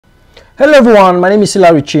Hello everyone, my name is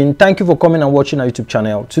Hilary Chin. Thank you for coming and watching our YouTube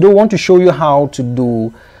channel. Today I want to show you how to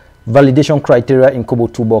do validation criteria in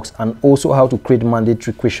Kobotoolbox and also how to create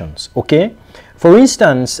mandatory questions. Okay, for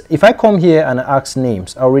instance, if I come here and I ask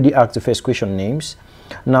names, I already asked the first question names.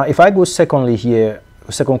 Now if I go secondly here,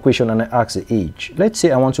 second question, and I ask the age, let's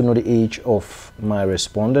say I want to know the age of my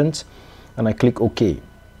respondent and I click OK.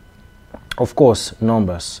 Of course,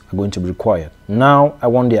 numbers are going to be required. Now I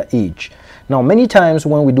want their age. Now, many times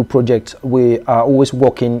when we do projects, we are always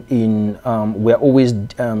working in, we are always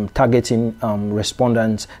targeting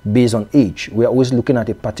respondents based on age. We are always looking at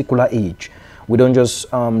a particular age. We don't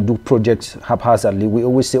just do projects haphazardly. We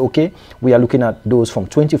always say, okay, we are looking at those from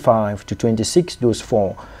 25 to 26, those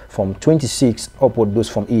from 26 upward, those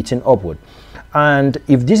from 18 upward. And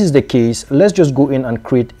if this is the case, let's just go in and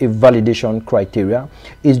create a validation criteria.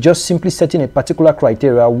 It's just simply setting a particular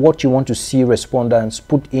criteria, what you want to see respondents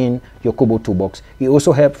put in your Kobotoolbox. It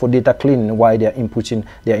also helps for data cleaning while they're inputting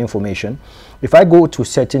their information. If I go to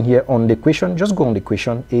setting here on the question, just go on the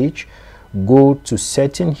question age, go to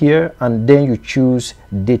setting here, and then you choose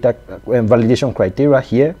data validation criteria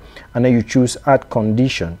here, and then you choose add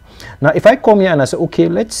condition. Now, if I come here and I say, okay,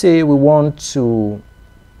 let's say we want to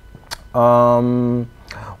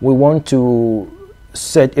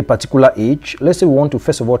set a particular age. Let's say we want to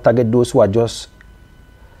first of all target those who are just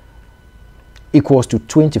equals to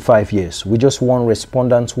 25 years. We just want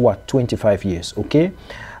respondents who are 25 years, okay?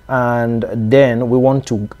 And then we want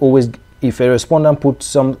to always, if a respondent puts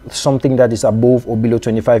something that is above or below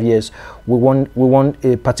 25 years, we want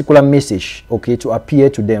a particular message, okay, to appear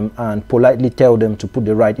to them and politely tell them to put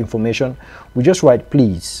the right information. We just write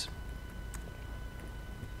please.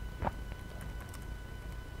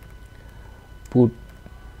 Put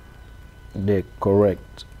the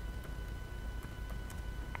correct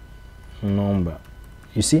number.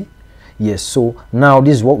 You see? Yes. So now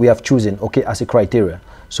this is what we have chosen, okay, as a criteria.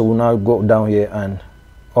 So we'll now go down here and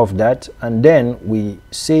off that, and then we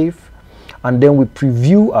save, and then we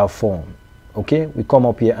preview our form. Okay, we come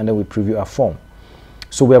up here and then we preview our form.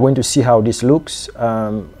 So we are going to see how this looks.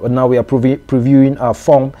 Now we are previewing our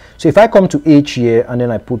form. So if I come to age here and then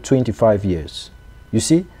I put 25 years, you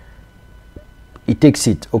see, it takes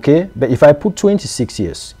it, okay? But if I put 26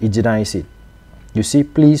 years, it denies it. You see,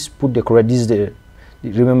 please put the correct, this is the,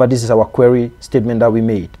 remember this is our query statement that we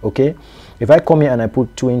made, okay? If I come here and I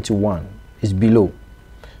put 21, it's below.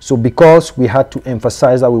 So because we had to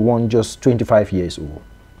emphasize that we want just 25 years old,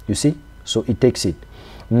 you see? So it takes it.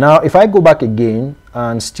 Now, if I go back again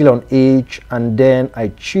and still on age, and then I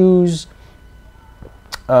choose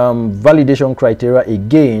validation criteria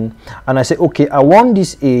again, and I say, okay, I want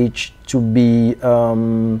this age to be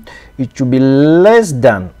it should be less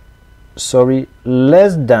than, sorry,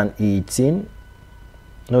 less than 18,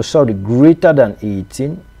 no, sorry, greater than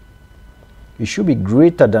 18. It should be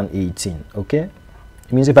greater than 18, okay?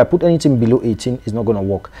 It means if I put anything below 18, it's not going to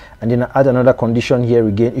work. And then I add another condition here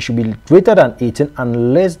again. It should be greater than 18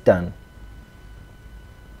 and less than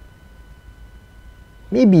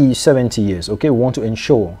maybe 70 years, okay? We want to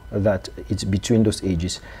ensure that it's between those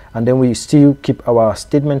ages. And then we still keep our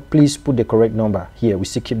statement. Please put the correct number here. We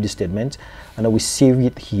still keep the statement, and then we save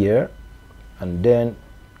it here, and then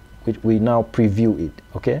we now preview it,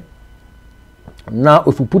 okay? Now,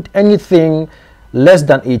 if we put anything less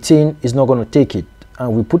than 18, it's not going to take it.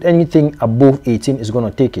 And we put anything above 18, it's going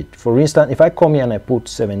to take it. For instance, if I come here and I put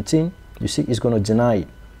 17, you see, it's going to deny it,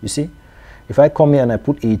 you see? If I come here and I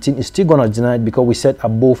put 18, it's still going to deny it because we said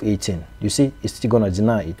above 18. You see, it's still going to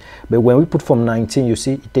deny it. But when we put from 19, you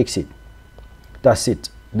see, it takes it. That's it.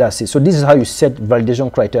 That's it. So this is how you set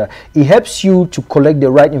validation criteria. It helps you to collect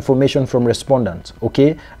the right information from respondents,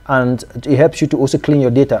 okay? And it helps you to also clean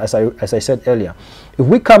your data, as I said earlier. If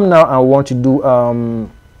we come now and want to do,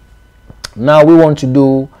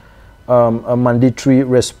 a mandatory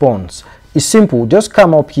response. It's simple. Just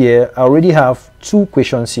come up here. I already have two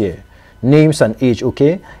questions here. Names and age,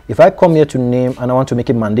 okay? If I come here to name and I want to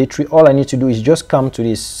make it mandatory, all I need to do is just come to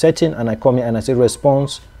this setting and I come here and I say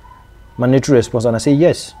response, mandatory response, and I say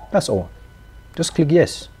yes. That's all. Just click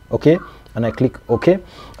yes, okay? And I click okay,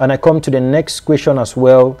 and I come to the next question as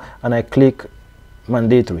well and I click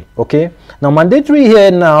mandatory, okay? Now mandatory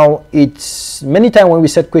here now, it's many times when we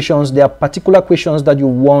set questions, there are particular questions that you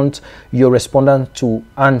want your respondent to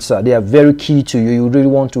answer. They are very key to you. You really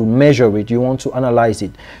want to measure it, you want to analyze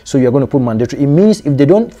it, so you're going to put mandatory. It means if they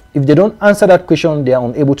don't answer that question, they are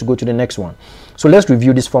unable to go to the next one. So let's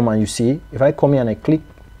review this form, and you see, if I come here and I click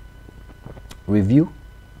review,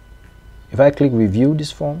 if I click review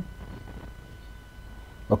this form,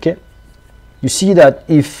 okay, you see that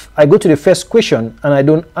if I go to the first question and I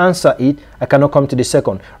don't answer it, I cannot come to the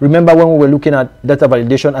second. Remember when we were looking at data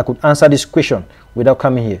validation, I could answer this question without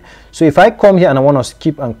coming here. So if I come here and I want to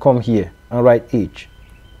skip and come here and write age,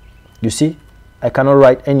 you see, I cannot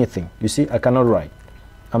write anything. You see, I cannot write.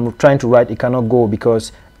 I'm trying to write, it cannot go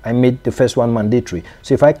because I made the first one mandatory.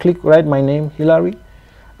 So if I click write my name, Hillary,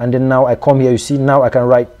 and then now I come here, you see, now I can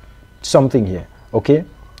write something here. Okay,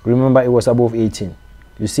 remember it was above 18.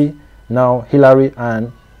 You see, now Hillary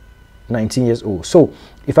and 19 years old. So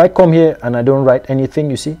if I come here and I don't write anything,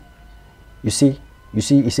 you see, it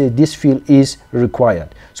says this field is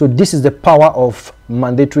required. So this is the power of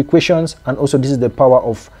mandatory questions, and also this is the power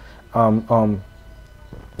of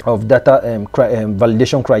data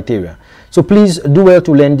validation criteria. So please do well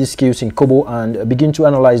to learn these skills in Kobo and begin to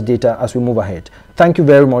analyze data as we move ahead. Thank you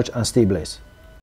very much and stay blessed.